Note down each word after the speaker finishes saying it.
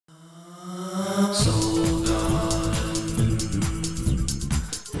Soul Garden.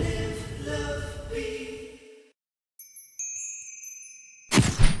 Live, love, be.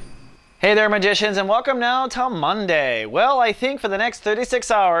 Hey there, magicians, and welcome now to Monday. Well, I think for the next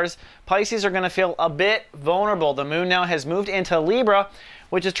 36 hours, Pisces are going to feel a bit vulnerable. The moon now has moved into Libra,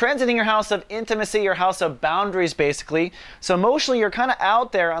 which is transiting your house of intimacy, your house of boundaries, basically. So emotionally, you're kind of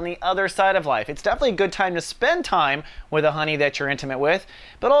out there on the other side of life. It's definitely a good time to spend time with a honey that you're intimate with.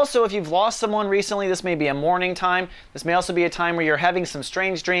 But also, if you've lost someone recently, this may be a mourning time. This may also be a time where you're having some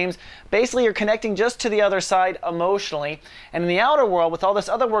strange dreams. Basically, you're connecting just to the other side emotionally. And in the outer world, with all this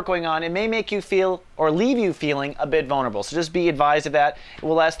other work going on, it may make you feel or leave you feeling a bit vulnerable. So just be advised of that. It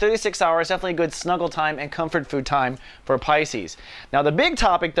will last 36 hours, definitely a good snuggle time and comfort food time for Pisces. Now, the big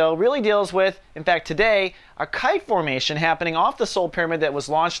topic, though, really deals with, in fact, today, a kite formation happening off the Soul Pyramid that was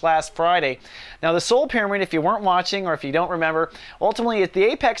launched last Friday. Now, the Soul Pyramid, if you weren't watching or if you don't remember, ultimately, the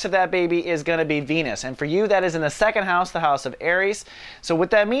apex of that baby is going to be Venus. And for you, that is in the second house, the house of Aries. So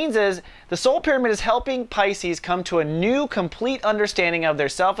what that means is the Soul Pyramid is helping Pisces come to a new, complete understanding of their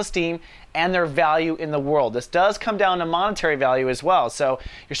self-esteem and their value in the world. This does come down to monetary value as well. So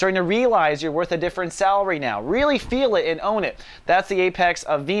you're starting to realize you're worth a different salary now. Really feel it and own it. That's the apex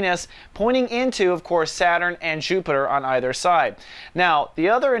of Venus, pointing into, of course, Saturn and Jupiter on either side. Now, the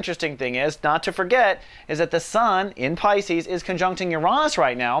other interesting thing is, not to forget, is that the Sun in Pisces is conjuncting Uranus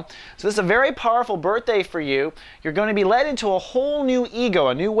right now. So this is a very powerful birthday for you. You're going to be led into a whole new ego,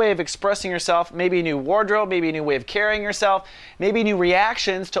 a new way of expressing yourself, maybe a new wardrobe, maybe a new way of carrying yourself, maybe new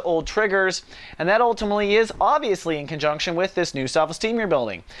reactions to old triggers. And that ultimately is obviously in conjunction with this new self-esteem you're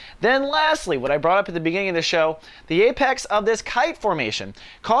building. Then lastly, what I brought up at the beginning of the show, the apex of this kite formation,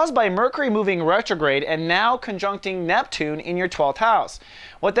 caused by Mercury moving retrograde and now conjuncting Neptune in your 12th house.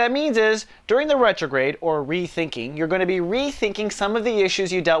 What that means is, during the retrograde, or rethinking, you're going to be rethinking some of the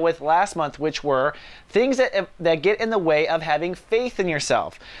issues you dealt with last month, which were things that get in the way of having faith in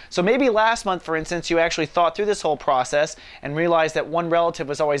yourself. So maybe last month, for instance, you actually thought through this whole process and realized that one relative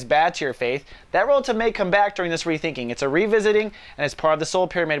was always bad to your faith. That relative may come back during this rethinking. It's a revisiting, and it's part of the Soul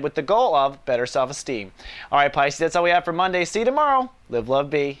Pyramid with the goal of better self-esteem. All right, Pisces, that's all we have for Monday. See you tomorrow. Live, love,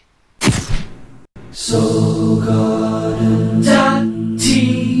 be. Soul Garden.